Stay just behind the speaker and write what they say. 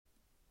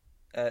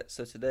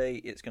So today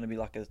it's going to be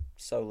like a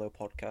solo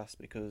podcast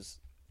because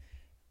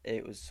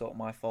it was sort of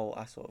my fault.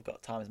 I sort of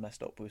got times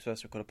messed up. We were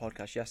supposed to record a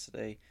podcast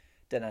yesterday,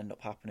 didn't end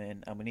up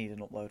happening, and we need an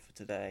upload for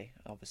today,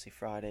 obviously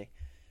Friday.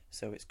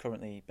 So it's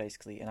currently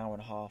basically an hour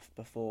and a half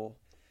before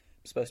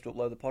I'm supposed to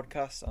upload the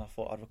podcast, and I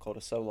thought I'd record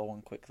a solo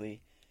one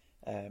quickly,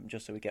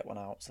 just so we get one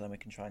out, so then we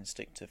can try and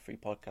stick to 3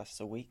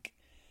 podcasts a week.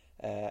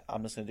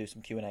 I'm just going to do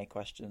some Q&A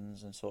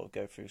questions and sort of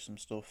go through some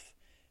stuff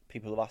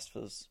people have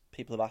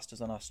asked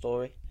us on our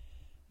story.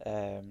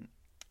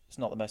 It's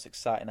not the most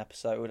exciting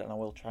episode, and I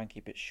will try and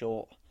keep it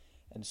short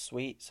and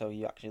sweet so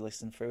you actually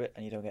listen through it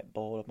and you don't get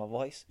bored of my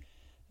voice.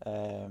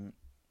 So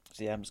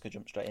yeah, I'm just going to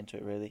jump straight into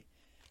it really.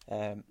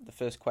 The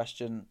first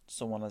question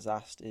someone has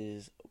asked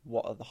is,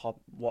 what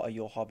are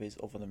your hobbies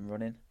other than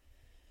running?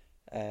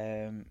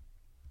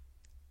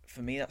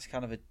 For me, that's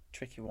kind of a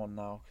tricky one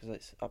now because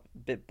it's a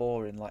bit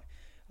boring. Like,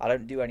 I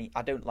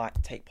don't like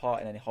to take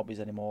part in any hobbies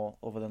anymore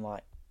other than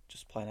like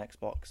just playing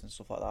Xbox and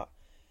stuff like that.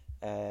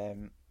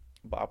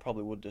 But I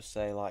probably would just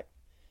say like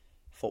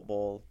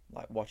football,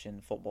 like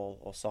watching football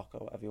or soccer,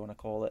 whatever you want to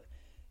call it.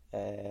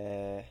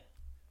 And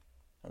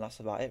that's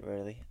about it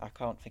really. I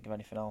can't think of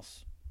anything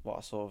else what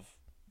I sort of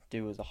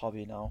do as a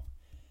hobby now.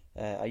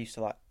 I used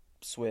to like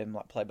swim,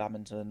 like play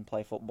badminton,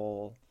 play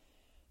football,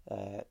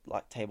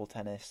 like table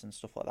tennis and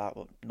stuff like that,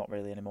 but not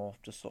really anymore.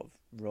 Just sort of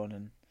run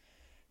and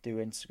do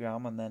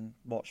Instagram and then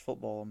watch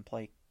football and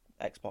play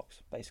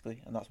Xbox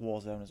basically, and that's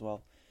Warzone as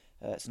well.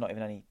 It's not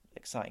even any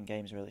exciting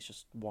games really, it's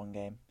just one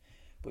game.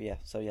 But yeah,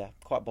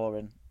 quite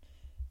boring.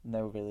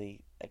 No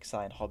really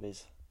exciting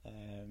hobbies.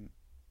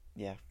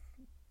 Yeah.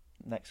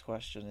 Next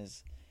question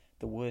is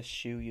the worst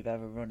shoe you've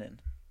ever run in.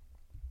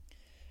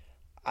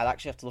 I'd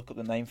actually have to look up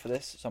the name for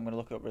this, so I'm going to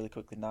look it up really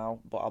quickly now,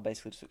 but I'll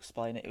basically just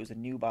explain it. It was a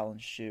New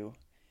Balance shoe,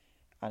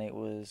 and it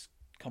was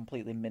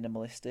completely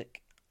minimalistic,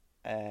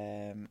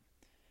 and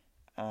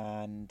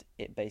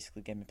it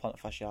basically gave me plantar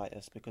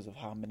fasciitis because of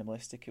how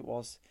minimalistic it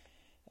was.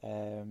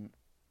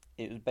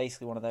 It was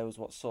basically one of those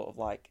what sort of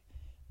like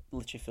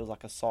literally feels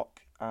like a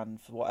sock,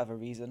 and for whatever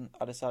reason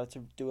I decided to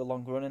do a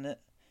long run in it,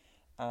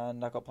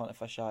 and I got plantar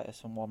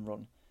fasciitis from one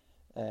run.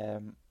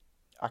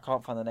 I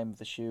can't find the name of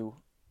the shoe.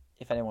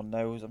 If anyone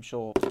knows, I'm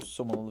sure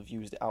someone will have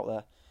used it out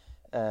there.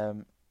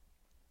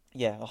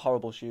 Yeah, a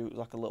horrible shoe. It was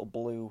like a little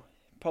blue,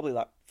 probably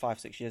like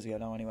 5-6 years ago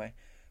now anyway,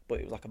 but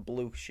it was like a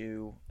blue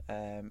shoe,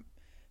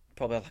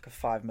 probably like a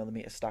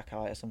 5mm stack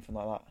height or something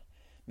like that,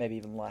 maybe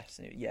even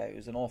less. It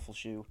was an awful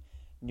shoe.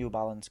 New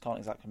Balance, can't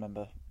exactly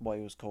remember what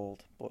it was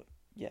called, but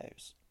yeah, it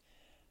was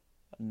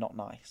not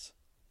nice.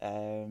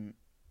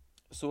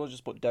 So I'll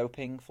just put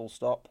doping, full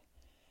stop.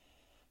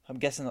 I'm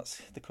guessing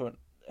that's the current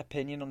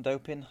opinion on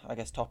doping, I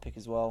guess topic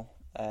as well.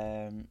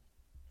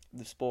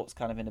 The sport's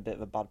kind of in a bit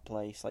of a bad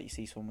place. Like, you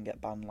see someone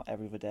get banned like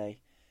every other day.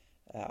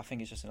 I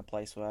think it's just in a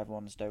place where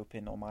everyone's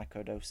doping or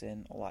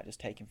microdosing or like just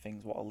taking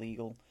things what are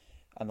legal,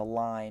 and the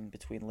line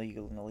between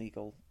legal and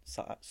illegal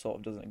sort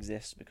of doesn't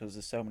exist because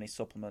there's so many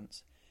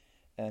supplements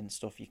and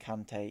stuff you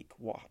can take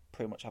what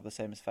pretty much have the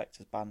same effect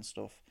as banned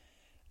stuff,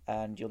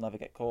 and you'll never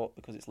get caught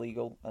because it's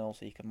legal, and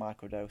also you can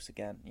microdose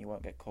again and you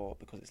won't get caught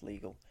because it's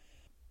legal.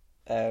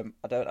 I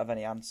don't have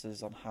any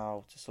answers on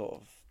how to sort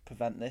of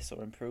prevent this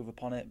or improve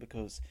upon it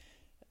because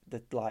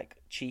the like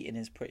cheating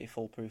is pretty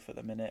foolproof at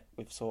the minute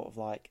with sort of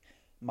like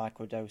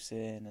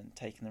microdosing and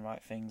taking the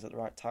right things at the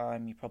right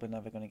time. You're probably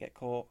never going to get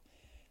caught.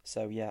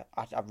 So yeah,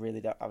 I really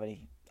don't have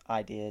any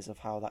ideas of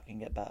how that can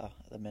get better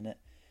at the minute.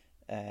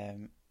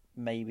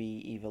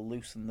 Maybe either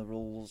loosen the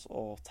rules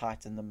or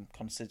tighten them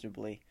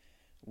considerably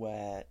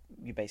where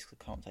you basically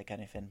can't take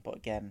anything. But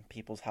again,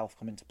 people's health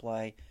come into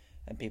play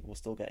and people will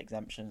still get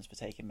exemptions for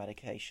taking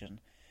medication,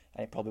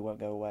 and it probably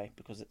won't go away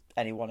because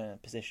anyone in a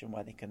position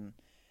where they can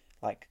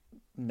like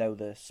know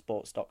the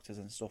sports doctors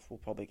and stuff will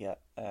probably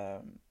get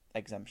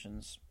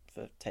exemptions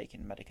for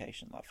taking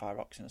medication like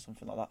thyroxine or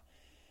something like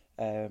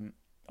that.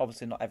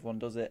 Obviously not everyone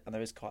does it, and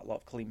there is quite a lot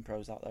of clean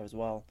pros out there as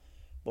well,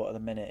 but at the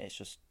minute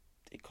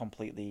it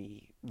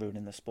completely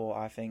ruining the sport,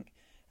 I think,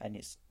 and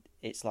it's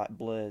like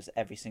blurs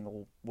every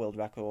single world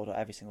record or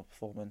every single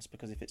performance,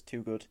 because if it's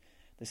too good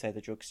they say the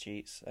drugs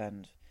cheats,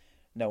 and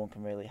no one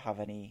can really have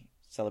any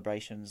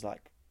celebrations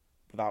like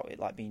without it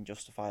like being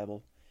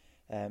justifiable,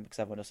 because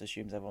everyone just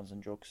assumes everyone's on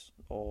drugs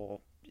or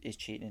is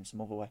cheating in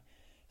some other way.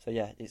 So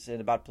yeah, it's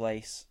in a bad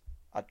place.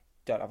 I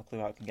don't have a clue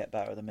how it can get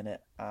better at the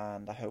minute,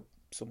 and I hope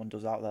someone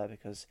does out there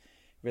because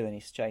it really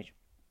needs to change.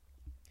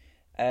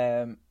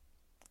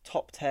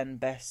 Top 10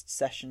 best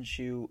session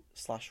shoe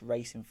 /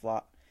 racing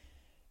flat.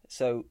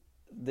 So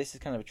this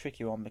is kind of a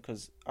tricky one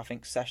because I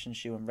think session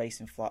shoe and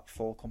racing flat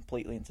fall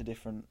completely into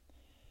different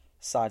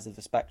sides of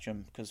the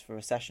spectrum, because for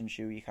a session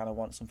shoe you kind of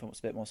want something that's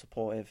a bit more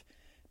supportive,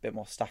 a bit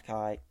more stack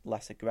height,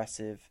 less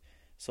aggressive,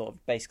 sort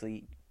of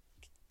basically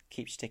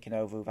keeps you ticking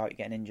over without you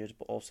getting injured,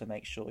 but also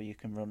make sure you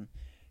can run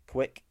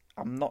quick.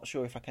 I'm not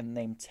sure if I can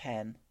name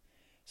 10,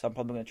 so I'm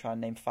probably going to try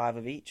and name 5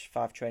 of each.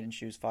 5 training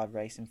shoes, 5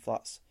 racing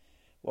flats,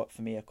 what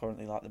for me are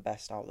currently like the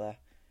best out there.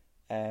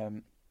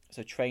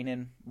 So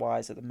training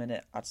wise at the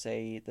minute, I'd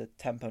say the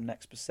Tempo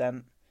Next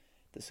Percent,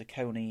 the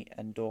Saucony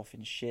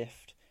Endorphin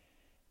Shift,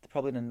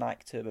 probably the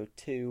Nike Turbo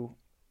 2,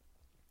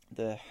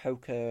 the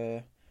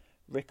Hoka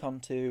Recon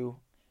 2.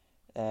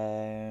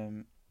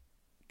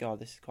 God,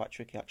 this is quite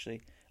tricky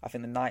actually. I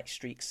think the Nike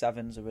Streak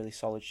 7's a really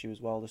solid shoe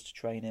as well, just to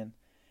train in.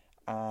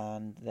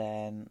 And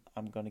then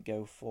I'm going to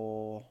go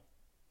for,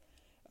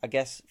 I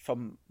guess,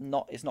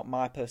 it's not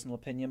my personal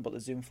opinion, but the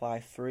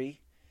Zoomfly 3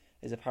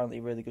 is apparently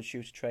a really good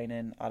shoe to train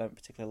in. I don't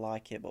particularly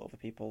like it, but other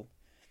people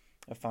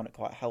have found it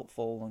quite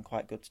helpful and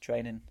quite good to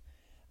train in.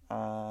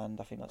 And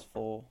I think that's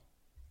 4.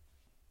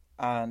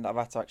 And I've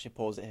had to actually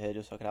pause it here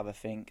just so I could have a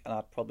think. And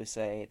I'd probably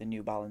say the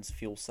New Balance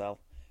Fuel Cell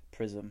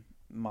Prism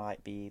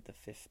might be the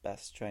 5th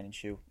best training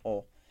shoe,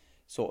 or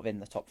sort of in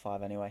the top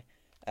 5 anyway.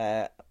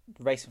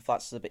 Racing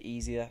flats is a bit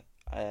easier.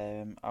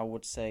 I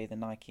would say the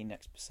Nike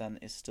Next Percent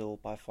is still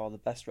by far the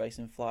best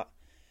racing flat.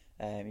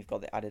 You've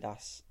got the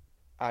Adidas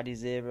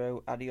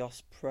Adizero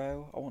Adios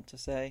Pro, I want to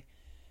say.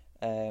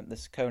 The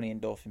Saucony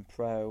Endorphin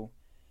Pro.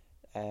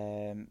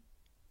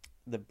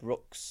 The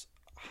Brooks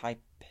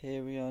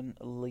Hyperion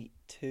Elite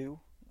 2,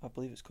 I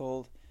believe it's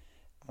called.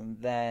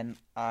 And then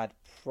I'd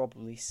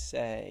probably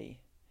say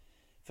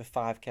for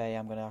 5k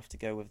I'm going to have to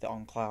go with the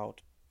On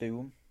Cloud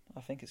Boom,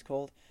 I think it's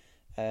called.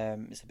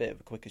 It's a bit of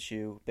a quicker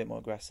shoe, a bit more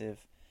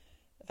aggressive.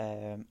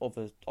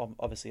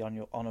 Obviously on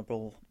your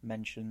honourable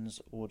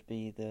mentions would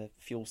be the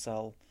Fuel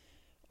Cell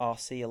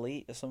RC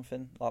Elite or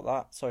something like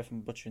that. Sorry if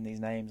I'm butchering these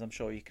names. I'm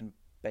sure you can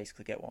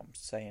basically get what I'm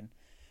saying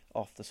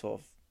off the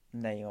sort of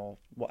name or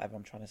whatever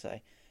I'm trying to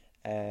say.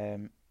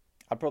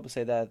 I'd probably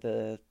say they're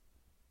the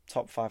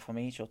top 5 from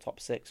each, or top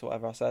 6, or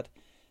whatever I said.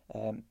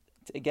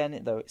 Again,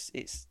 though,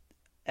 it's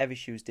every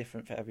shoe is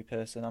different for every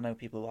person. I know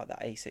people like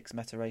that Asics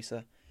Meta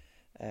Racer,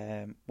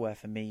 where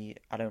for me,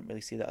 I don't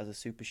really see that as a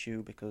super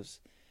shoe, because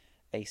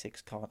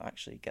Asics can't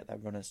actually get their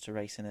runners to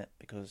race in it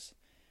because,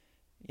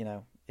 you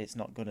know, it's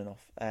not good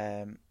enough.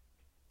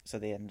 So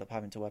they end up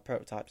having to wear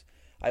prototypes.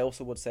 I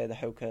also would say the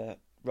Hoka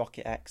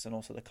Rocket X and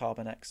also the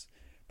Carbon X.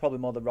 Probably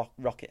more the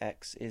Rocket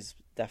X is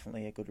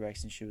definitely a good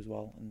racing shoe as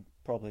well, and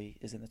probably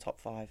is in the top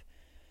 5.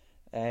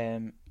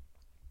 So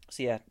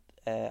yeah,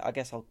 I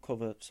guess I'll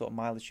cover sort of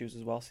mileage shoes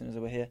as well, as soon as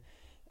we're here.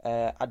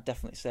 I'd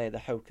definitely say the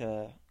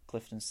Hoka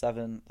Clifton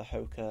 7, the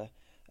Hoka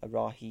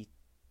Arahi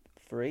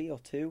 3 or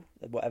 2,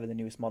 whatever the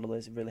newest model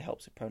is. It really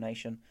helps with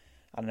pronation.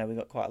 I know we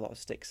got quite a lot of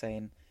sticks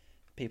saying,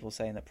 people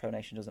saying that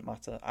pronation doesn't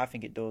matter. I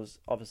think it does.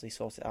 Obviously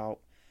sort it out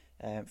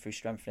through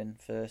strengthening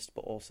first,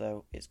 but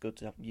also it's good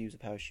to use a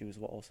pair of shoes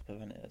that will also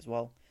prevent it as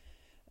well.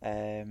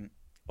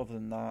 Other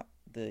than that,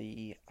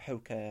 the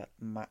Hoka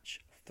Match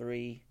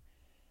 3,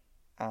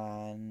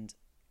 and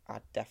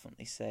I'd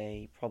definitely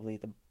say probably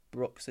the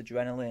Brooks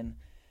Adrenaline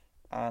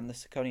and the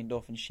Saucony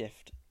Endorphin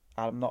Shift.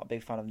 I'm not a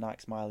big fan of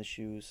Nike's mileage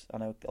shoes. I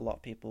know a lot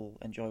of people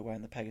enjoy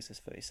wearing the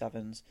Pegasus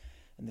 37s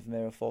and the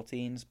Vomero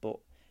 14s, but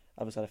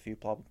I've just had a few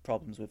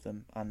problems with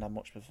them, and I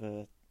much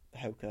prefer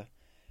Hoka,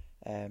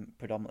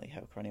 predominantly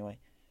Hoka anyway.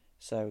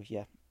 So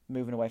yeah,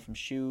 moving away from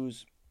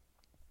shoes,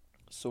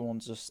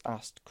 someone's just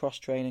asked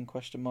cross-training,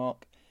 question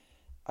mark.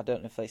 I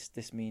don't know if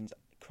this means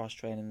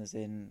cross-training as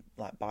in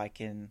like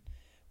biking,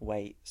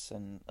 weights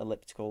and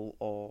elliptical,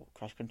 or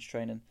cross-country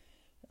training.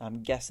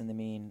 I'm guessing they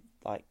mean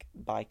like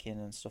biking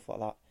and stuff like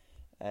that.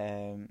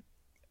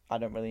 I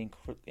don't really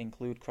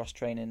include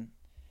cross-training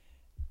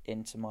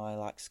into my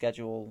like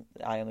schedule.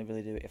 I only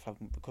really do it if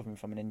I'm recovering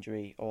from an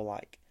injury, or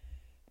like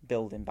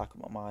building back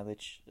up my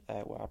mileage,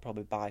 where I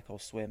probably bike or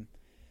swim.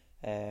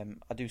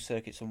 I do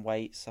circuits and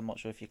weights. I'm not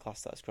sure if you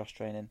class that as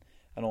cross-training.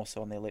 And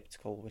also on the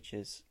elliptical, which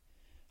is,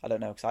 I don't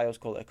know, because I always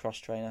call it a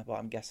cross-trainer, but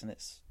I'm guessing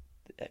it's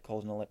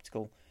called an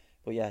elliptical.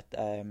 But yeah,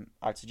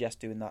 I'd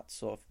suggest doing that,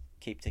 sort of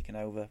keep ticking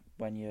over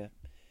when you're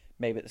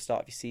maybe at the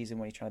start of your season,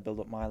 when you're trying to build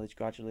up mileage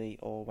gradually,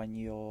 or when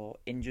you're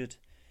injured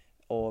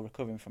or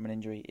recovering from an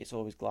injury. It's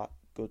always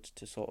good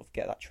to sort of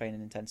get that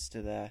training intensity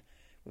there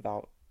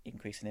without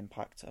increasing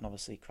impact. And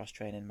obviously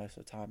cross-training most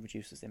of the time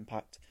reduces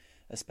impact,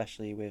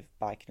 especially with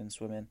biking and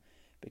swimming,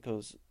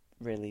 because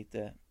really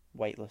they're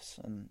weightless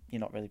and you're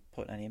not really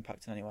putting any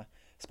impact in anywhere.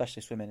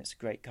 Especially swimming, it's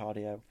great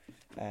cardio,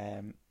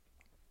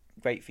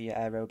 great for your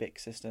aerobic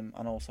system,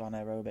 and also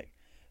anaerobic,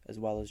 as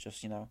well as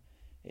just, you know,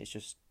 it's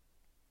just,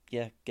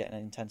 yeah, getting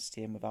an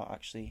intensity in without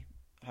actually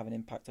having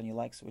impact on your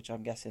legs, which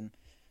I'm guessing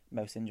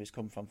most injuries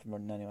come from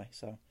running anyway.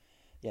 So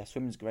yeah,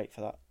 swimming's great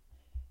for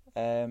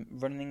that.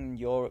 Running in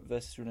Europe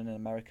versus running in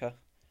America,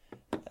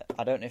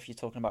 I don't know if you're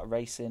talking about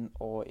racing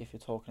or if you're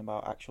talking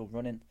about actual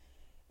running.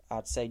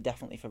 I'd say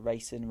definitely for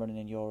racing, running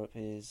in Europe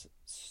is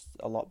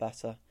a lot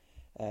better.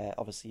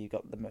 Obviously you've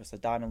got the most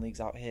of the Dyno Leagues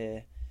out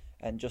here,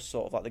 and just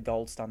sort of like the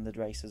gold standard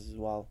races as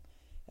well.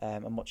 A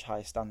much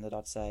higher standard,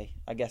 I'd say.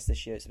 I guess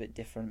this year it's a bit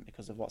different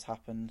because of what's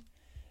happened.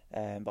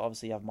 But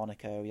obviously you have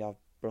Monaco, you have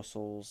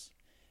Brussels,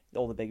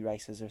 all the big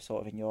races are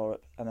sort of in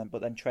Europe.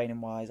 But then training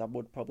wise, I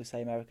would probably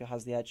say America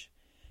has the edge.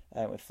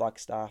 With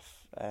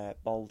Flagstaff,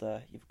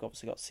 Boulder, you've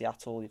obviously got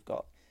Seattle, you've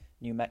got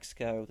New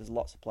Mexico. There's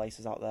lots of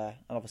places out there,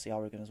 and obviously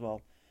Oregon as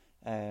well.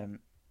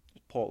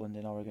 Portland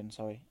in Oregon,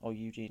 sorry, or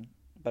Eugene,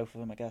 both of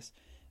them, I guess.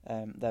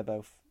 They're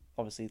both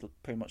obviously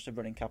pretty much the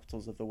running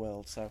capitals of the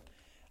world. So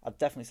I'd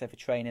definitely say for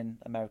training,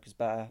 America's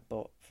better,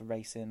 but for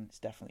racing, it's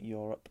definitely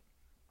Europe.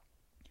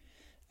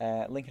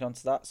 Linking on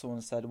to that,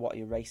 someone said, what are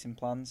your racing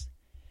plans?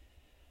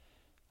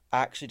 I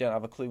actually don't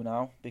have a clue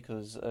now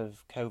because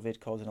of COVID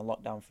causing a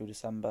lockdown through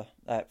December,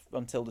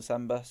 until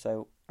December.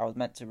 So I was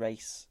meant to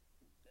race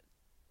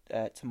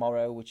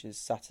tomorrow, which is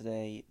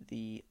Saturday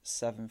the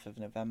 7th of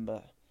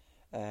November.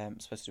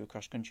 Supposed to do a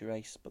cross-country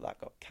race, but that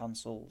got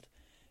cancelled.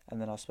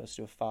 And then I was supposed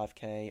to do a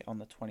 5k on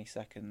the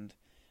 22nd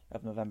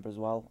of November as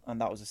well. And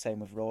that was the same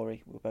with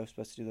Rory. We were both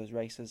supposed to do those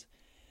races.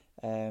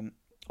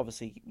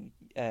 Obviously,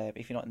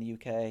 if you're not in the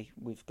UK,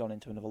 we've gone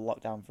into another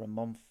lockdown for a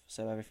month,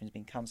 so everything's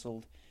been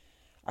cancelled.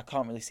 I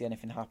can't really see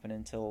anything happen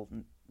until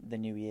the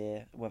new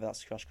year, whether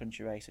that's a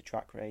cross-country race, a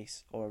track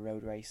race, or a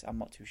road race. I'm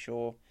not too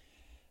sure.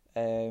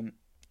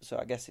 So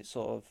I guess it's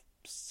sort of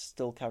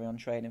still carry on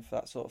training for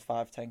that sort of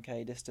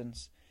 5-10k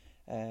distance.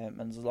 And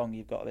as long as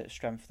you've got a bit of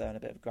strength there and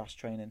a bit of grass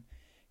training,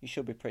 you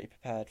should be pretty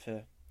prepared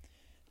for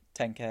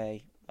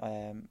 10k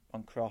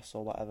on cross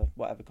or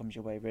whatever comes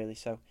your way, really.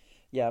 So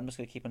yeah, I'm just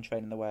going to keep on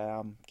training the way I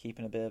am,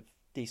 keeping a bit of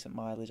decent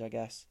mileage, I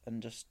guess,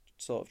 and just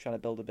sort of trying to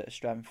build a bit of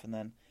strength, and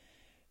then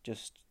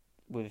just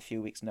with a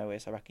few weeks'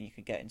 notice, I reckon you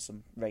could get in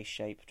some race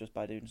shape just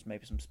by doing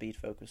maybe some speed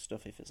focused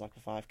stuff if it's like a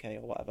 5k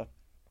or whatever.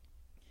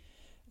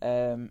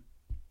 And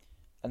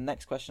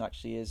next question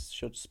actually is,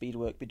 should speed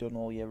work be done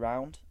all year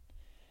round?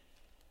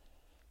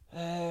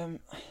 I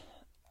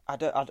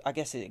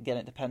guess it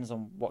depends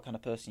on what kind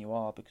of person you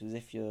are, because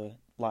if you're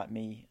like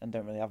me and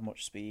don't really have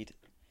much speed,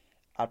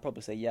 I'd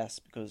probably say yes,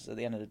 because at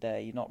the end of the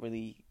day, you're not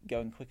really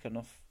going quick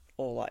enough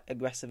or like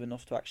aggressive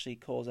enough to actually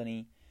cause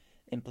any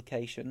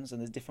implications. And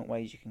there's different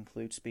ways you can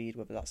include speed,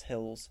 whether that's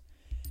hills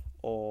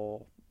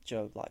or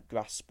like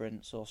grass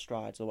sprints or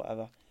strides or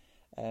whatever.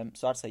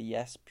 So I'd say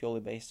yes, purely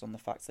based on the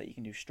fact that you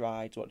can do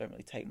strides, what don't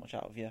really take much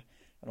out of you,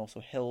 and also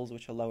hills,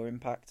 which are lower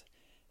impact.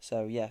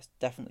 So yes,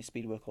 definitely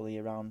speed work all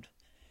year round.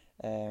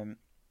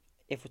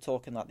 If we're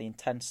talking like the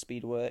intense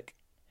speed work,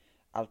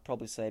 I'd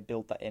probably say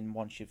build that in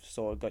once you've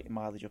sort of got your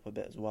mileage up a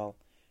bit as well,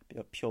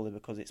 purely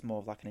because it's more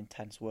of like an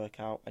intense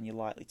workout, and you're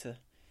likely to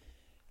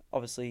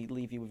obviously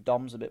leave you with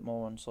DOMs a bit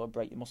more and sort of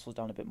break your muscles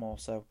down a bit more.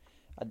 So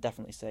I'd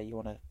definitely say you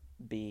want to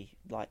be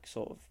like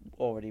sort of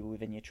already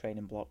within your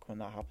training block when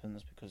that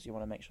happens, because you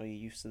want to make sure you're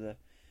used to the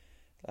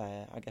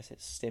I guess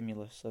it's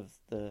stimulus of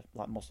the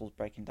like muscles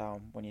breaking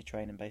down when you're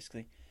training,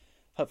 basically.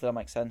 Hopefully that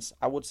makes sense.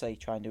 I would say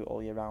try and do it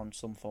all year round,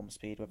 some form of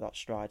speed, whether that's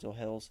strides or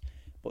hills,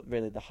 but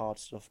really the hard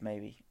stuff,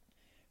 maybe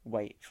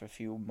wait for a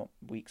few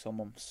weeks or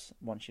months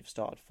once you've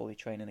started fully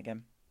training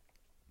again.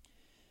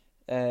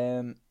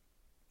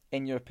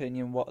 In your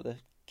opinion, what are the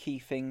key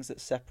things that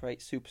separate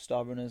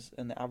superstar runners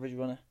and the average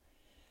runner?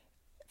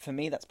 For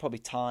me, that's probably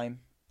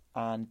time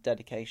and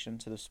dedication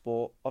to the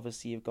sport.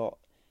 Obviously,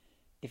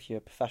 if you're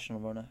a professional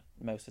runner,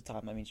 most of the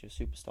time that means you're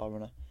a superstar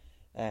runner.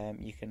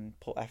 You can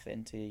put effort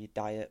into your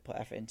diet, put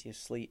effort into your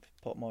sleep,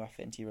 put more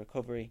effort into your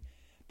recovery,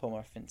 put more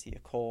effort into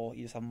your core.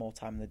 You just have more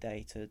time in the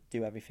day to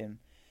do everything,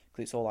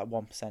 because it's all like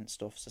 1%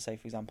 stuff. So say,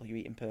 for example, you're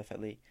eating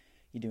perfectly,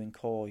 you're doing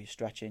core, you're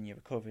stretching, you're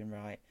recovering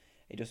right.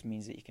 It just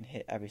means that you can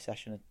hit every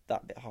session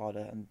that bit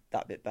harder and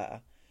that bit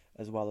better,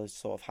 as well as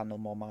sort of handle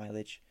more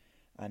mileage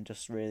and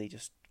just really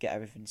just get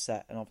everything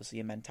set. And obviously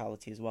your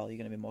mentality as well, you're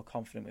going to be more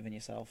confident within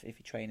yourself if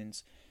your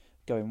training's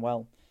going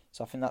well.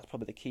 So I think that's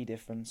probably the key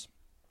difference.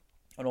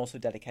 And also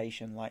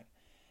dedication, like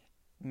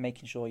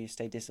making sure you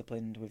stay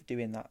disciplined with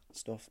doing that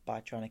stuff by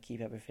trying to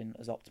keep everything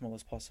as optimal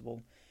as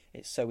possible.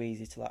 It's so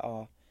easy to like,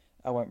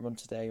 I won't run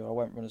today, or I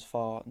won't run as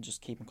far, and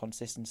just keeping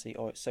consistency.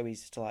 Or it's so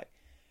easy to like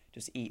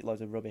just eat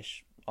loads of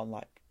rubbish on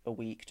like a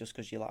week just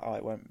because you're like,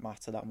 it won't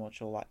matter that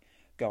much, or like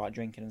go out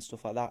drinking and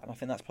stuff like that. And I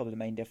think that's probably the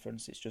main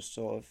difference. It's just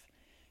sort of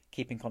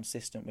keeping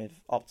consistent with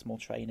optimal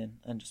training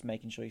and just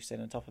making sure you're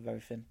staying on top of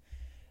everything.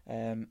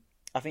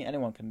 I think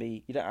anyone can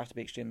be. You don't have to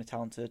be extremely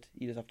talented.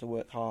 You just have to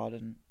work hard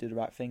and do the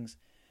right things.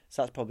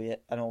 So that's probably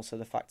it. And also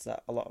the fact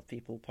that a lot of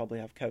people probably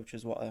have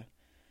coaches what are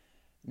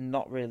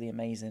not really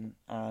amazing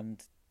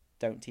and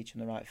don't teach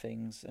them the right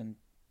things, and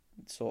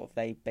sort of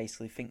they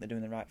basically think they're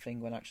doing the right thing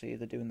when actually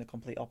they're doing the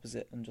complete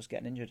opposite and just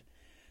getting injured.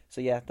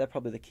 So yeah, they're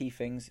probably the key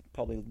things.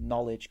 Probably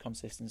knowledge,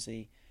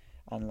 consistency,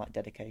 and like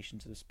dedication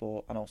to the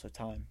sport, and also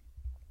time.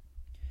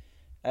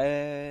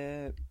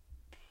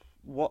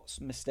 What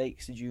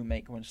mistakes did you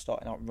make when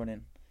starting out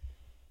running?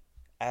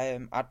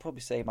 I'd probably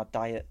say my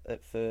diet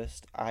at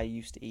first. I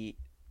used to eat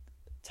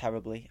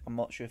terribly. I'm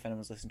not sure if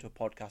anyone's listened to a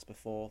podcast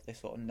before. They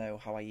sort of know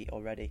how I eat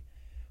already,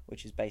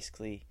 which is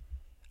basically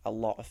a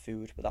lot of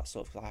food, but that's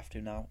sort of because I have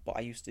to now. But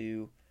I used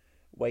to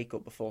wake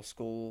up before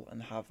school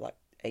and have like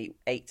 8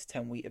 to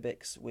 10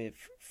 Weetabix with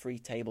 3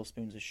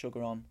 tablespoons of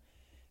sugar on,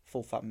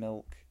 full fat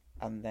milk,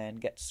 and then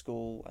get to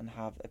school and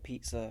have a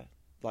pizza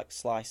like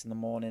slice in the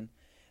morning,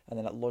 and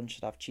then at lunch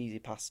I'd have cheesy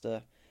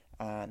pasta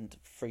and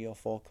 3 or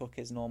 4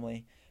 cookies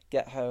normally.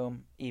 Get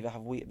home, either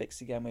have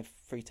Weetabix again with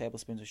 3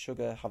 tablespoons of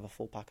sugar, have a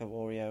full pack of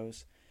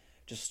Oreos,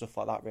 just stuff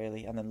like that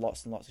really, and then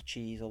lots and lots of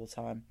cheese all the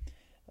time.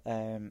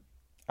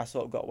 I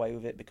sort of got away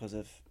with it because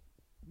of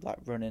like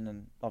running,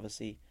 and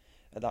obviously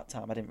at that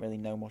time I didn't really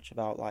know much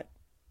about like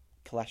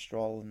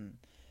cholesterol and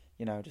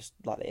just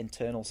like the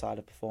internal side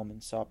of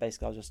performance. So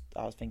basically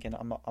I was thinking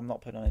I'm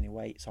not putting on any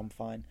weight, so I'm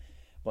fine.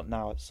 But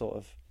now it's sort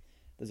of,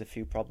 there's a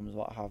few problems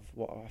what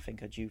I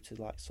think are due to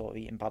like sort of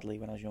eating badly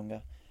when I was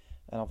younger,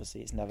 and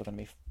obviously it's never going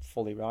to be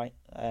fully right.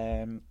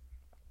 And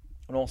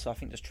also I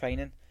think just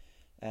training,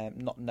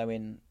 not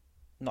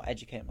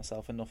educating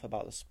myself enough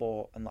about the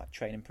sport and like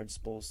training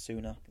principles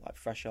sooner, like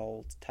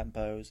thresholds,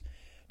 tempos,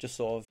 just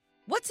sort of.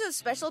 What's so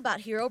special about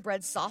Hero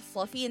Bread's soft,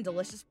 fluffy, and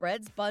delicious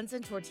breads, buns,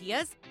 and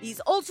tortillas? These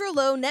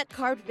ultra-low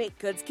net-carb baked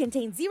goods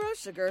contain zero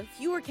sugar,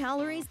 fewer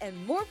calories,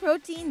 and more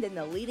protein than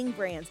the leading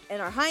brands,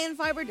 and are high in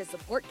fiber to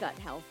support gut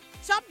health.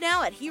 Shop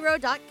now at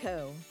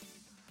hero.co.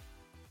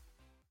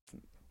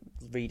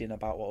 Reading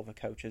about what other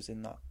coaches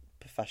in that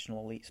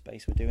professional elite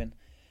space were doing,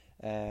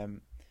 and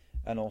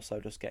also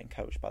just getting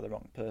coached by the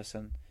wrong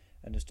person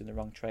and just doing the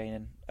wrong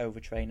training,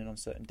 overtraining on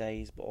certain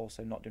days, but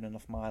also not doing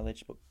enough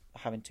mileage, but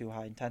having too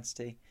high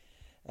intensity.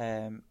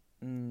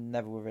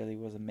 Never really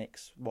was a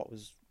mix what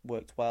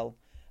worked well.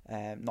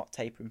 Not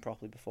tapering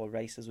properly before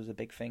races was a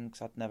big thing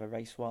because I'd never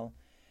raced well.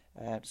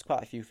 Just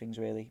quite a few things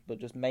really, but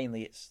just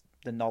mainly it's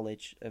the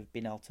knowledge of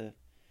being able to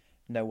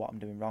know what I'm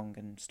doing wrong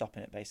and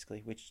stopping it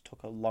basically, which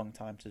took a long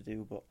time to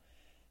do, but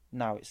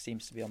now it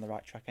seems to be on the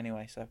right track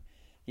anyway. So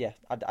yeah,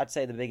 I'd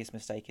say the biggest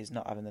mistake is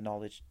not having the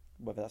knowledge,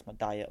 whether that's my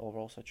diet or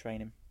also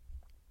training.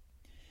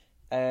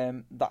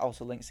 That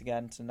also links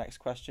again to the next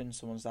question.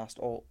 Someone's asked,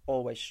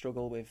 always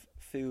struggle with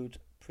food,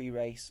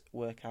 pre-race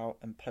workout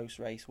and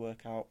post-race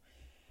workout,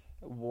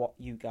 what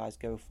you guys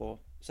go for.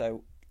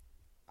 So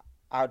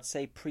I would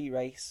say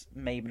pre-race,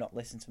 maybe not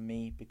listen to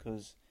me,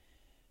 because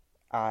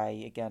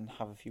I, again,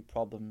 have a few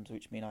problems,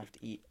 which mean I have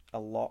to eat a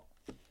lot.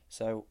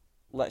 So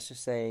let's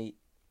just say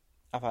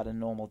I've had a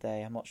normal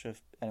day. I'm not sure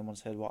if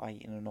anyone's heard what I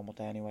eat in a normal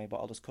day anyway, but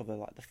I'll just cover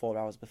like the 4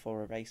 hours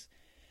before a race.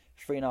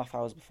 3.5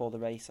 hours before the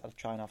race, I'd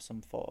try and have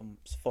some form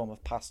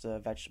of pasta,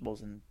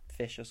 vegetables and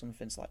fish or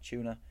something, so like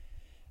tuna.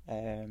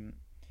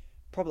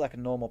 Probably like a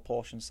normal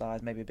portion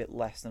size, maybe a bit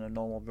less than a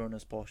normal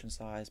runner's portion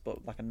size,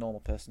 but like a normal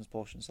person's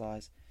portion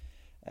size.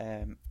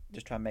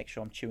 Just try and make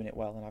sure I'm chewing it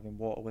well and having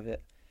water with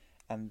it.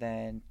 And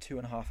then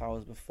 2.5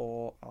 hours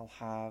before, I'll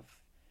have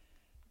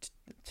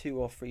 2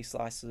 or 3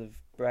 slices of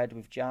bread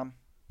with jam.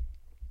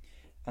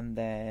 And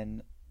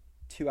then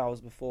 2 hours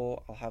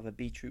before, I'll have a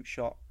beetroot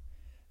shot.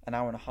 An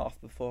hour and a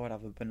half before, I'd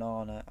have a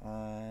banana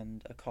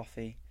and a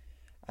coffee.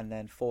 And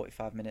then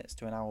 45 minutes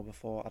to an hour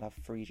before, I'd have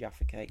 3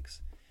 Jaffa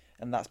cakes.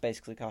 And that's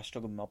basically how I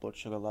struggle with my blood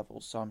sugar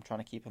levels, so I'm trying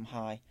to keep them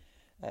high.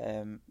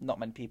 Not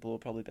many people will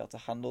probably be able to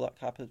handle that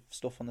type of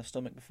stuff on the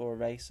stomach before a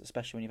race,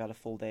 especially when you've had a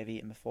full day of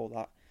eating before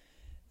that.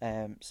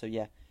 So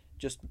yeah,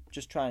 just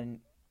try and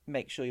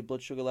make sure your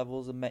blood sugar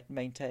levels are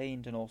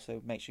maintained, and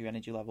also make sure your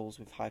energy levels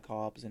with high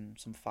carbs and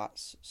some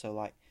fats. So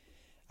like,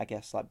 I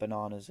guess like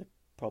bananas are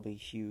probably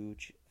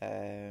huge.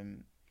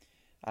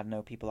 I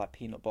know people like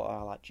peanut butter.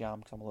 I like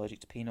jam because I'm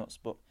allergic to peanuts,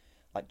 but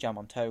like jam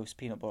on toast,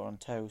 peanut butter on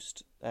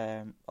toast.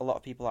 A lot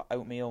of people like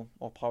oatmeal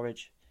or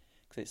porridge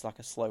because it's like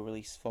a slow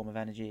release form of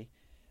energy.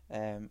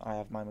 I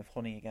have mine with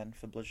honey again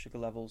for blood sugar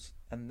levels,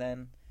 and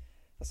then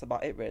that's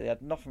about it really. I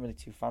had nothing really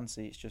too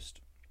fancy. It's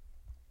just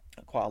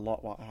quite a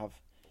lot what I have.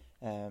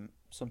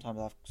 Sometimes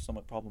I have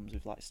stomach problems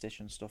with like stitch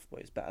and stuff, but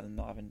it's better than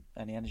not having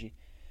any energy.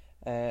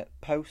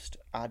 Post,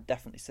 I'd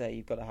definitely say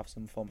you've got to have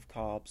some form of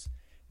carbs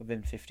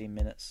within 15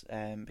 minutes,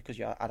 because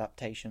your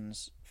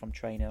adaptations from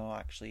training are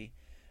actually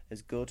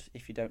as good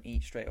if you don't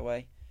eat straight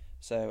away.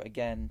 So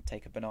again,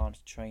 take a banana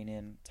to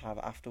training to have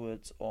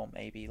afterwards, or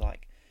maybe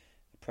like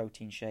a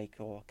protein shake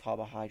or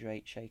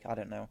carbohydrate shake, I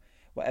don't know,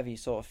 whatever you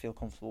sort of feel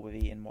comfortable with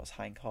eating what's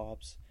high in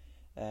carbs.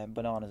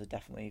 Bananas are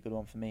definitely a good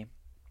one for me.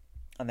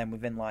 And then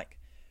within like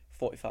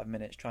 45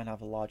 minutes, try and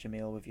have a larger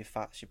meal with your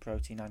fats, your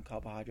protein and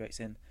carbohydrates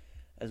in,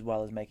 as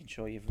well as making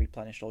sure you've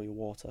replenished all your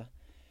water.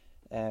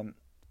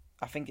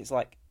 I think it's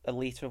like a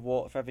litre of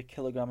water for every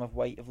kilogram of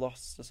weight you've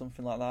lost or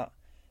something like that.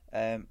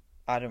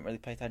 I don't really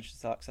pay attention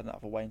to that because I don't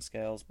have a weighing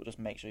scales, but just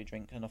make sure you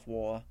drink enough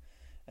water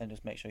and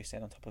just make sure you stay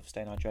on top of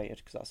staying hydrated,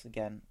 because that's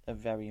again a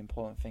very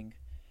important thing,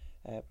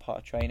 part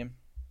of training.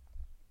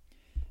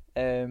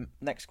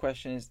 Next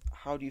question is,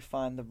 how do you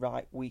find the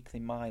right weekly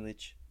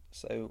mileage?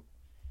 So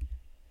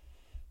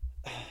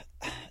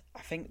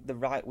I think the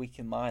right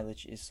weekly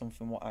mileage is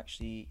something what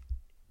actually,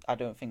 I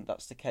don't think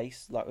that's the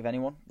case like with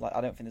anyone. Like,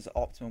 I don't think there's an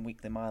optimum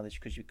weekly mileage,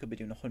 because you could be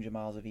doing 100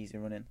 miles of easy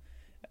running,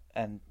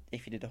 and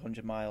if you did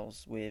 100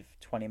 miles with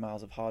 20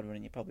 miles of hard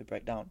running, you'd probably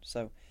break down.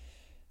 So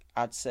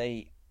I'd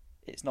say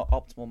it's not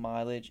optimal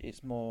mileage,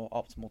 it's more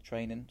optimal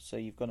training. So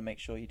you've got to make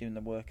sure you're doing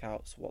the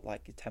workouts, what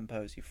like your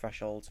tempos, your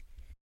thresholds.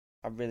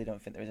 I really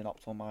don't think there is an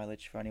optimal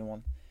mileage for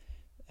anyone.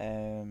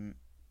 I'm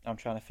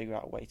trying to figure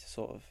out a way to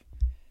sort of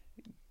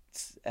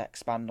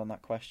expand on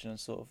that question and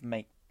sort of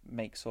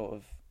make sort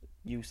of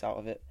use out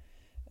of it.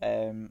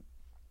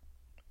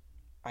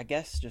 I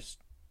guess just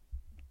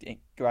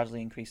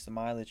gradually increase the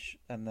mileage,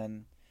 and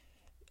then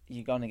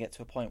you're going to get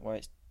to a point where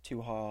it's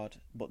too hard,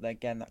 but then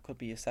again, that could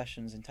be your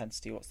session's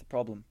intensity. What's the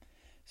problem?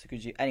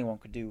 So anyone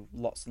could do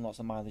lots and lots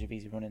of mileage of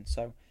easy running.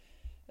 So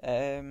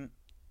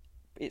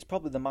it's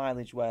probably the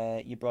mileage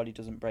where your body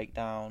doesn't break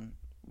down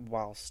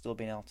while still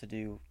being able to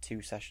do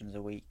 2 sessions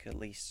a week at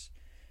least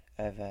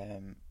of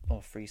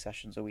or 3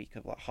 sessions a week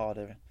of like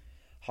harder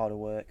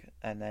work.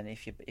 And then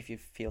if you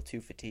feel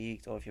too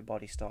fatigued, or if your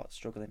body starts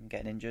struggling and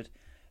getting injured,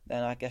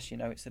 then I guess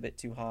it's a bit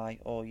too high,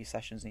 or your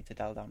sessions need to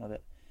dial down a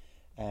bit.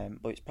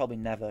 But it's probably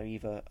never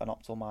either an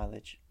optimal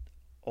mileage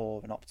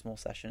or an optimal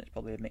session. It's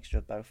probably a mixture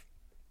of both.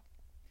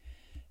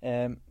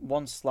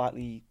 One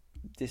slightly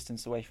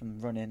distance away from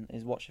running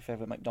is, what's your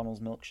favourite McDonald's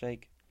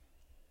milkshake?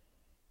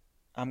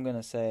 I'm going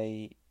to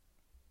say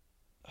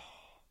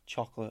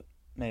chocolate,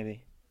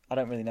 maybe. I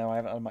don't really know. I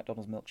haven't had a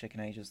McDonald's milkshake in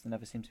ages. They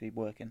never seem to be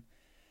working.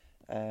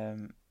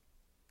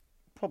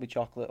 Probably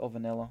chocolate or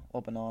vanilla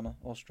or banana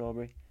or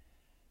strawberry.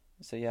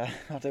 So yeah,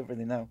 I don't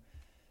really know.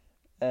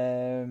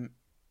 So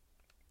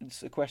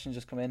a question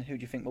just come in. Who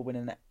do you think will win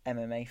an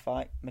MMA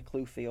fight?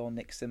 McLuffy or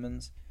Nick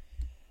Simmons?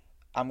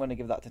 I'm going to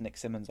give that to Nick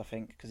Simmons, I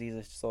think, because he's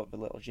a sort of a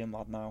little gym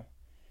lad now.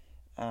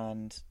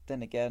 And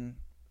then again,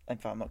 in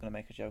fact, I'm not going to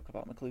make a joke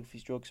about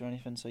McLuffy's drugs or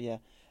anything. So yeah,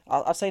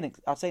 I'd say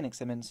Nick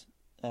Simmons.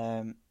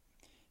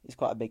 He's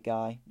quite a big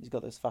guy. He's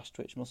got those fast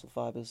twitch muscle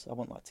fibres. I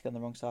wouldn't like to get on the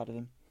wrong side of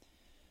him.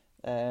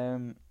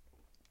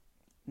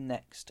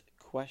 Next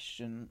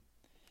question.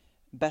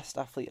 Best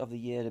athlete of the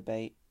year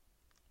debate.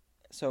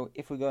 So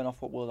if we're going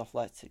off what World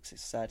Athletics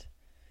has said,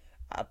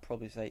 I'd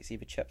probably say it's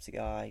either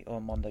Cheptegei or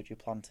Mondo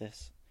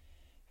Duplantis.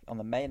 On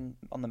the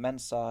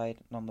men's side,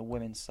 and on the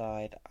women's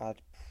side,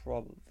 I'd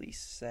probably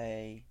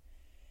say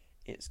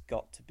it's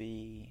got to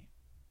be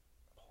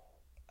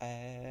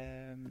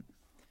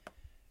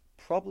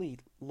probably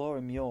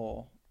Laura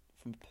Muir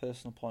from a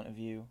personal point of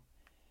view.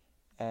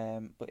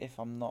 But if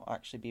I'm not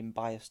actually being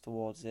biased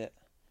towards it,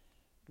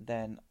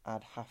 then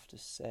I'd have to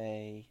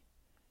say,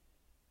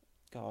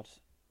 God,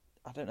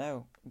 I don't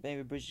know,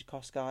 maybe Bridget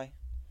Kosgei,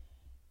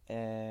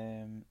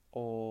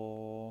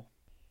 or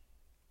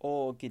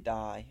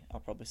Gidai, I'll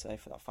probably say,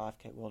 for that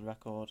 5k world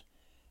record.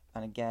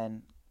 And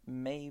again,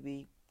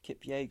 maybe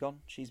Kip Yegon.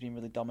 She's been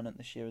really dominant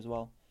this year as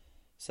well.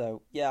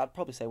 So yeah, I'd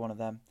probably say one of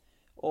them.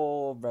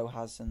 Or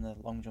Rojas in the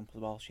long jump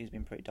as well. She's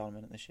been pretty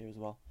dominant this year as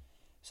well.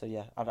 So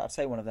yeah, I'd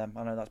say one of them.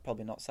 I know that's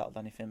probably not settled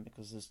anything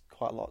because there's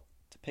quite a lot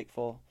to pick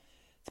from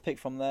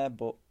there.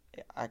 But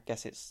I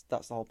guess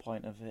that's the whole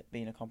point of it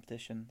being a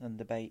competition and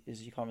debate,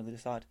 is you can't really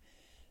decide.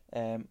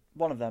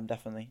 One of them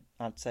definitely.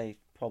 I'd say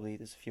probably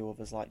there's a few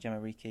others like Gemma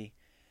Riki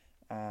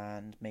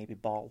and maybe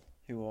Ball,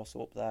 who are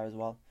also up there as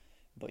well.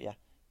 But yeah,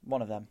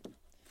 one of them.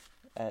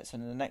 So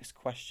the next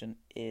question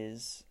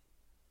is,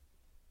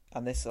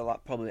 and this will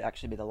probably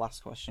actually be the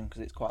last question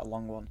because it's quite a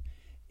long one,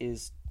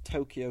 is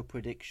Tokyo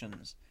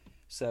predictions.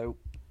 So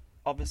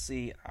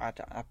obviously I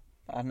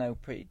know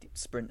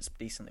sprints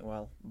decently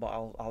well, but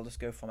I'll just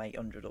go from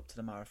 800 up to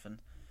the marathon,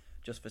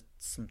 just for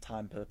some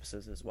time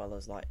purposes, as well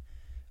as like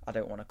I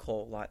don't want to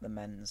call like the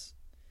men's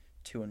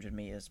 200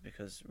 meters,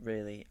 because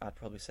really I'd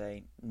probably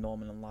say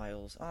Norman and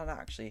Lyles. Oh, no,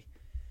 actually,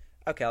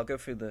 okay, I'll go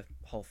through the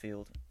whole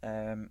field.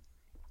 So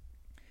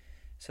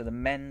the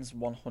men's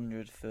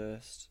 100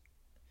 first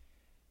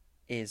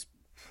is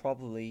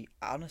probably,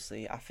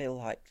 honestly, I feel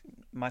like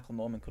Michael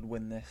Norman could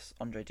win this.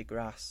 Andre de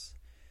Grasse,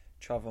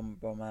 Travon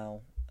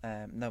Bromell,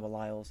 Noah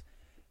Lyles.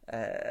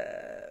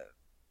 Oh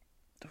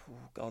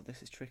God,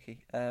 this is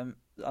tricky. And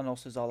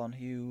also Zalon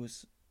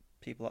Hughes,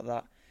 people like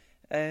that.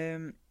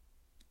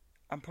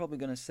 I'm probably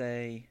going to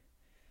say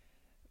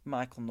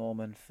Michael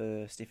Norman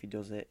first if he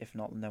does it, if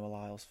not Noah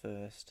Lyles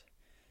first,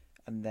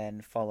 and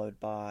then followed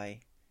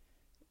by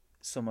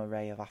some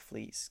array of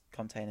athletes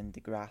containing de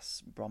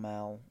Grasse,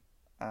 Bromell,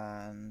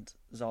 and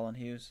Zalon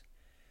Hughes.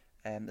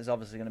 There's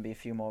obviously going to be a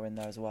few more in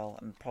there as well,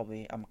 and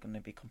probably I'm going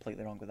to be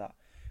completely wrong with that.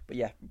 But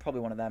yeah,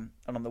 probably one of them.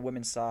 And on the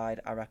women's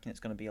side, I reckon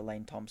it's going to be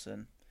Elaine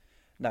Thompson.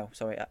 No,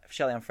 sorry,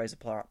 Shelly-Ann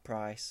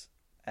Fraser-Price,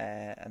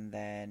 and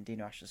then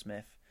Dina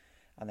Asher-Smith,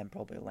 and then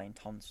probably Elaine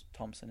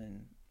Thompson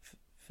in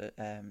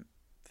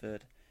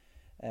third.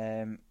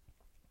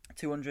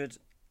 200,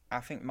 I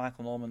think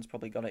Michael Norman's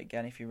probably got it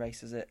again if he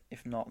races it.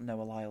 If not,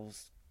 Noah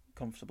Lyles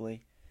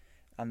comfortably.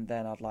 And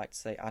then I'd like to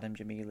say Adam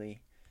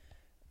Jamili,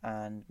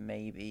 and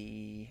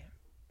maybe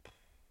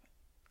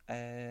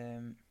I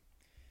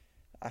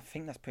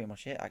think that's pretty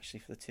much it actually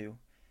for the two.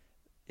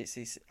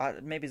 It's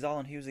maybe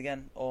Zalon Hughes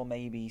again, or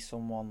maybe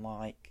someone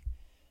like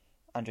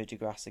Andre de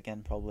Grasse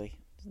again. Probably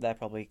they're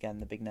probably again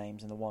the big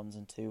names in the 1s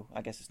and 2.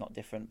 I guess it's not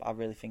different, but I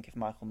really think if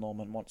Michael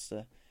Norman wants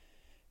to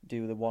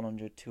do the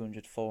 100,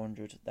 200,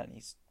 400, then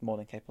he's more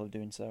than capable of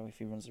doing so if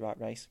he runs the right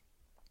race.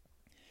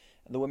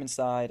 On the women's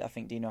side, I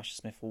think Dina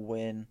Asher-Smith will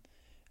win.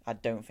 I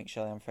don't think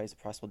Shelly-Ann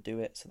Fraser-Price will do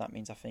it, so that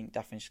means I think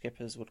Daphne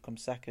Skippers would come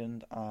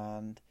second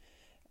and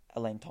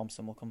Elaine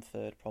Thompson will come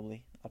third,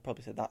 probably. I'd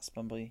probably say that's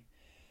probably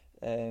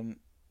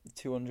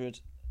 200.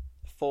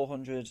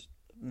 400,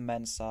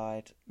 men's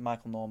side,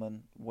 Michael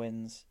Norman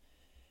wins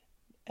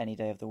any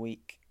day of the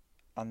week.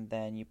 And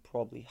then you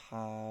probably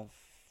have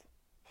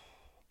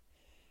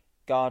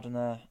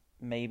Gardner,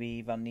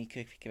 maybe Van Niekerk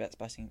if he gets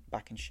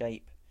back in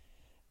shape.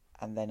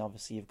 And then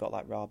obviously you've got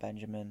like Rai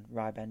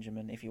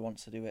Benjamin, if he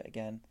wants to do it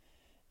again.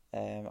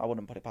 I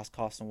wouldn't put it past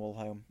Carson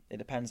Woolholm. It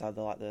depends how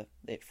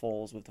it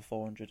falls with the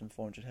 400 and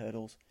 400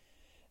 hurdles.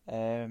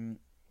 And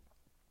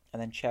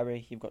then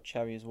Cherry, you've got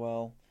Cherry as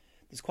well.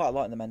 There's quite a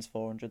lot in the men's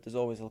 400. There's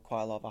always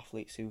quite a lot of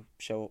athletes who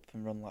show up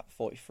and run like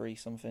 43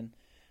 something,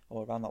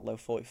 or around that low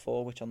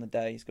 44, which on the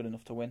day is good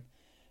enough to win.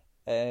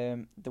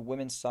 The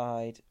women's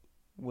side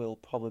will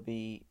probably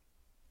be,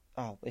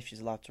 if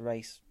she's allowed to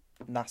race,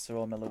 Nasser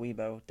or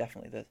Miller-Uibo,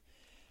 definitely the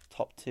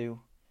top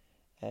two.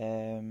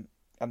 And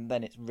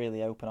then it's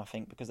really open, I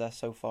think, because they're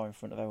so far in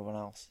front of everyone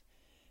else.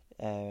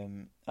 I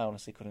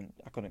honestly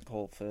couldn't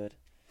call third,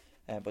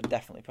 but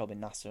definitely probably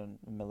Nasser and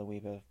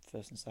Miller-Uibo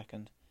first and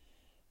second.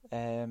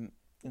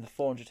 In the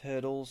 400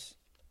 hurdles,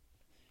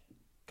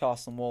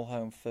 Carson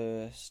Woolholm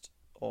first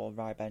or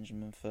Rai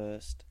Benjamin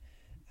first,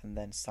 and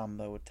then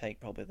Sambo would take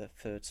probably the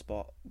third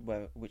spot,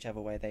 whichever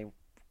way they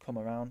come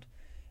around.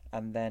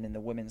 And then in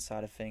the women's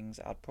side of things,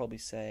 I'd probably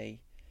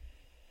say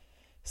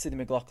Sydney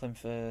McLaughlin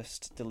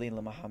first,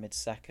 Dalilah Muhammad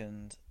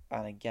second,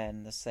 and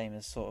again the same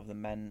as sort of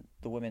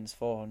the women's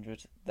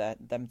 400.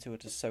 Them two are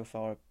just so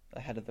far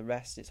ahead of the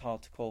rest. It's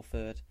hard to call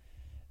third.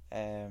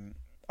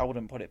 I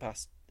wouldn't put it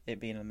past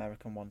it being an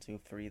American 1, 2,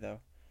 3 though.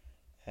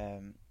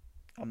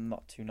 I'm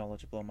not too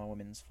knowledgeable on my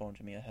women's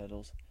 400 meter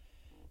hurdles.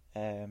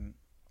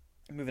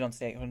 Moving on to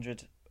the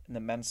 800, in the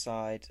men's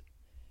side,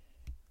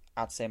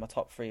 I'd say my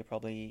top three are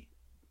probably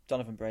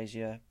Donovan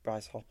Brazier,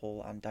 Bryce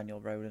Hoppel, and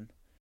Daniel Roden.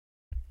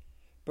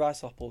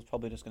 Bryce Hoppel's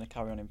probably just going to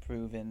carry on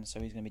improving,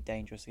 so he's going to be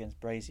dangerous against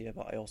Brazier,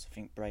 but I also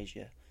think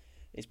Brazier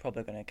is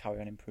probably going to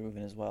carry on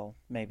improving as well,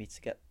 maybe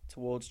to get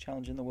towards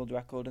challenging the world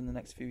record in the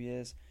next few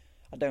years.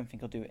 I don't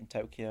think he'll do it in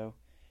Tokyo,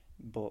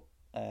 but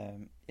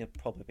he'll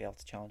probably be able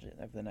to challenge it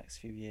over the next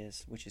few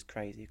years, which is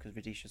crazy because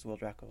Radisha's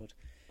world record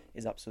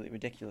is absolutely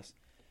ridiculous.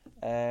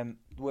 The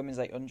women's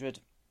 800,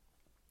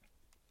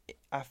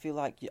 I feel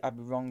like I'd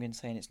be wrong in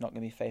saying it's not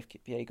going to be Faith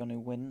Kipyegon who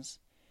wins,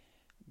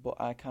 but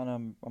I'm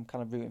kind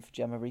of rooting for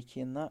Gemma Reekie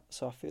in that.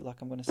 So I feel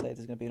like I'm going to say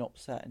there's going to be an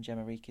upset and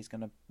Gemma Reekie is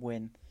going to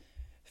win.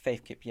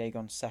 Faith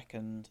Kipyegon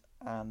second,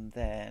 and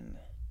then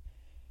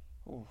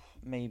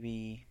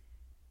probably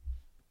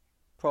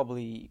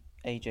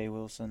AJ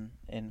Wilson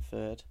in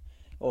third,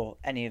 or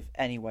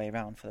any way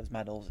around for those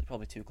medals. It's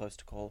probably too close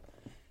to call.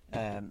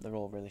 They're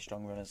all really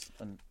strong runners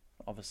and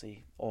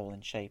obviously all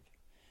in shape.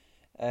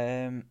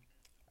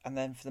 And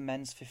then for the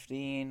men's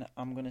 15,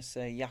 I'm going to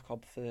say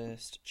Jakob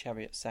first,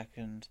 Chariot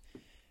second,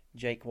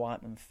 Jake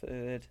Whiteman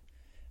third.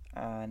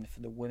 And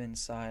for the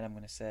women's side, I'm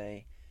going to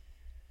say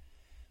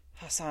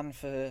Hassan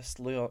first,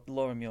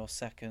 Laura Muir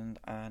second,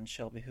 and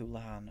Shelby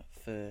Houlihan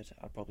third,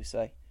 I'd probably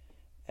say.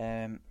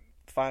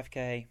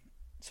 5K,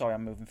 sorry,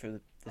 I'm moving through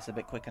this a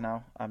bit quicker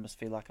now. I just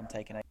feel like I'm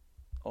taking it.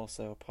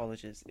 Also,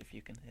 apologies if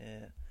you can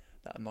hear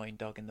that annoying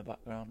dog in the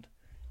background.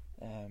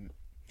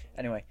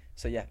 Anyway,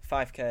 so yeah,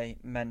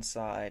 5K, men's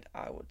side,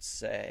 I would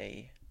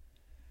say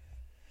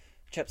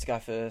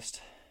Cheptegei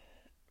first,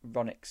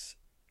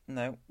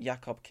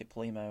 Jakob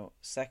Kiplimo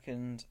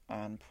second,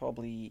 and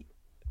probably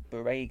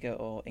Barega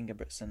or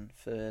Ingebrigtsen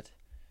third.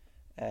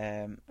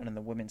 And on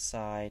the women's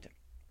side,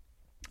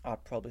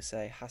 I'd probably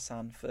say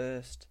Hassan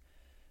first,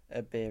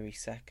 Abiri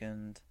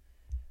second,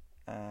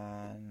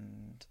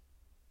 and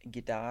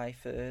Gidai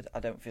third.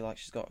 I don't feel like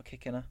she's got a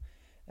kick in her.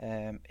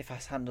 If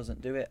Hassan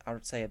doesn't do it, I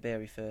would say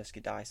Abiri first,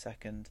 Gidai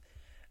second,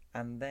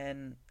 and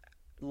then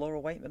Laura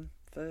Waitman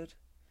third.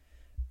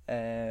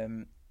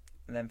 And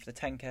then for the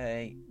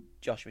 10K,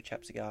 Joshua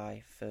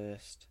Cheptegei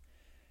first,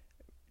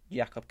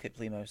 Jakob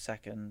Kiplimo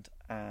second,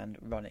 and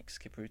Ronix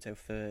Kipruto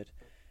third.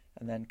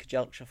 And then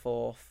Kajelksha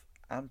fourth,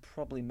 and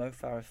probably Mo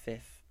Farah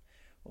fifth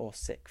or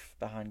sixth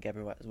behind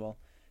Geberuet as well.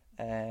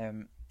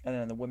 And then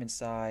on the women's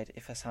side,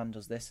 if Hassan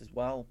does this as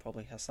well,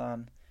 probably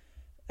Hassan.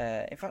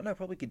 In fact, no,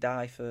 probably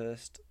Gidai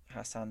first,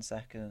 Hassan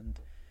second,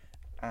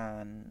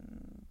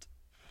 and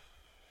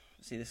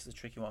see, this is a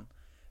tricky one.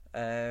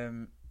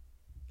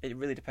 It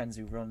really depends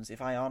who runs. If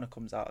Ayana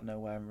comes out of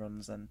nowhere and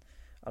runs, then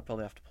I'd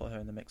probably have to put her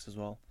in the mix as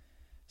well.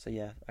 So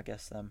yeah, I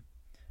guess them.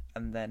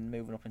 And then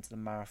moving up into the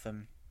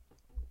marathon,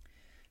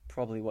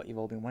 probably what you've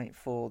all been waiting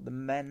for. The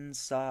men's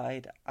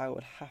side, I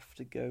would have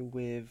to go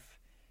with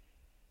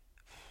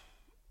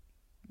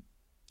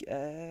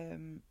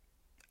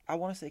I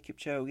want to say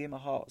Kipchoge. My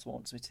heart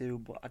wants me to,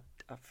 but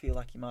I feel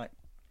like he might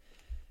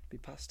be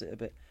past it a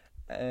bit.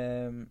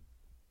 I'm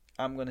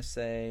going to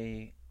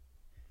say,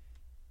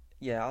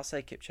 I'll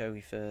say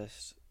Kipchoge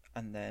first,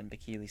 and then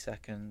Bekele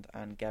second,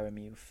 and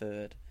Geremiu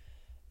third.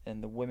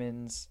 In the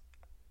women's,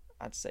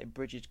 I'd say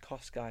Bridget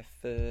Kosgei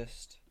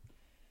first.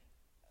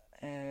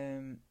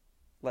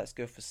 Let's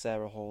go for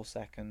Sarah Hall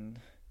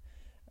second,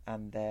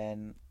 and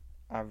then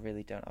I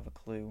really don't have a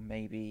clue.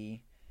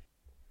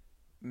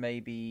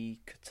 Maybe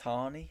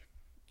Katani.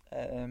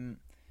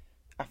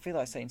 I feel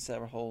like saying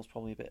Sarah Hall's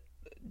probably a bit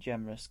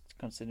generous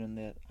considering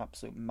the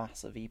absolute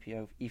mass of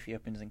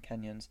Ethiopians and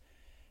Kenyans.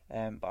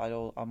 But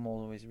I'm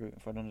always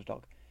rooting for an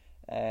underdog.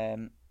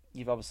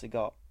 You've obviously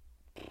got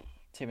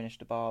Timminish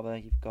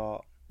Dibaba. You've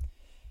got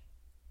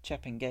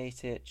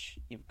Chepengaitic,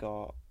 you've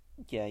got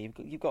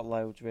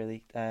loads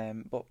really.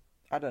 But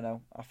I don't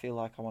know. I feel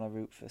like I want to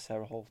root for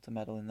Sarah Hall to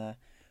medal in there,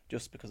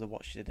 just because of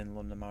what she did in the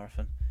London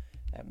Marathon.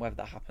 Whether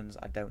that happens,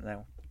 I don't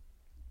know.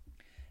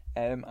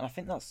 And I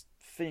think that's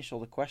finished all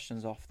the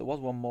questions off. There was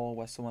one more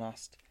where someone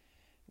asked,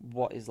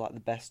 what is like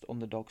the best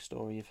underdog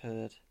story you've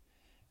heard?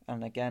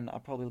 And again,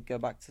 I'd probably go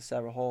back to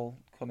Sarah Hall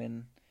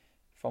coming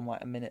from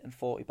like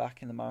 1:40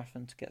 back in the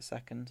marathon to get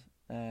second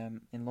in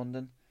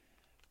London.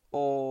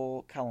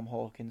 Or Callum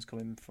Hawkins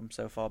coming from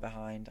so far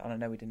behind. And I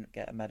know he didn't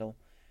get a medal,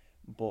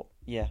 but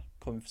yeah,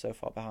 coming so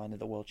far behind at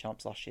the World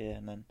Champs last year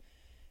and then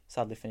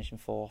sadly finishing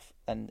fourth.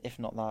 And if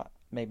not that,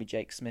 maybe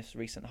Jake Smith's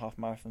recent half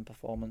marathon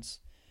performance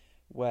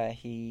where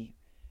he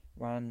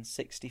ran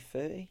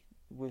 60:30.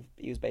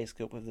 He was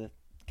basically up with the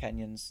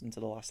Kenyans into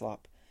the last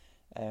lap.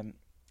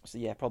 So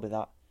yeah, probably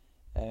that.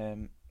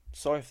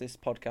 Sorry if this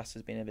podcast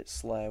has been a bit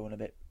slow and a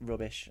bit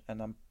rubbish,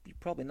 and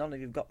probably none of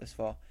you have got this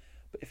far.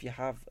 But if you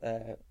have,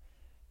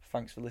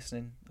 thanks for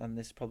listening. And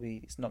it's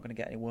not going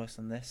to get any worse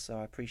than this. So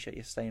I appreciate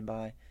you staying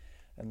by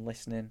and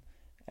listening.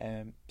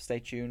 Stay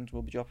tuned.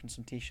 We'll be dropping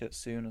some t-shirts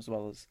soon, as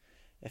well as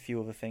a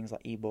few other things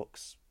like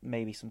ebooks,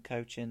 maybe some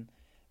coaching,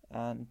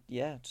 and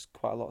yeah, just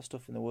quite a lot of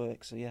stuff in the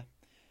works. So yeah,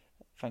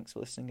 thanks for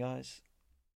listening, guys.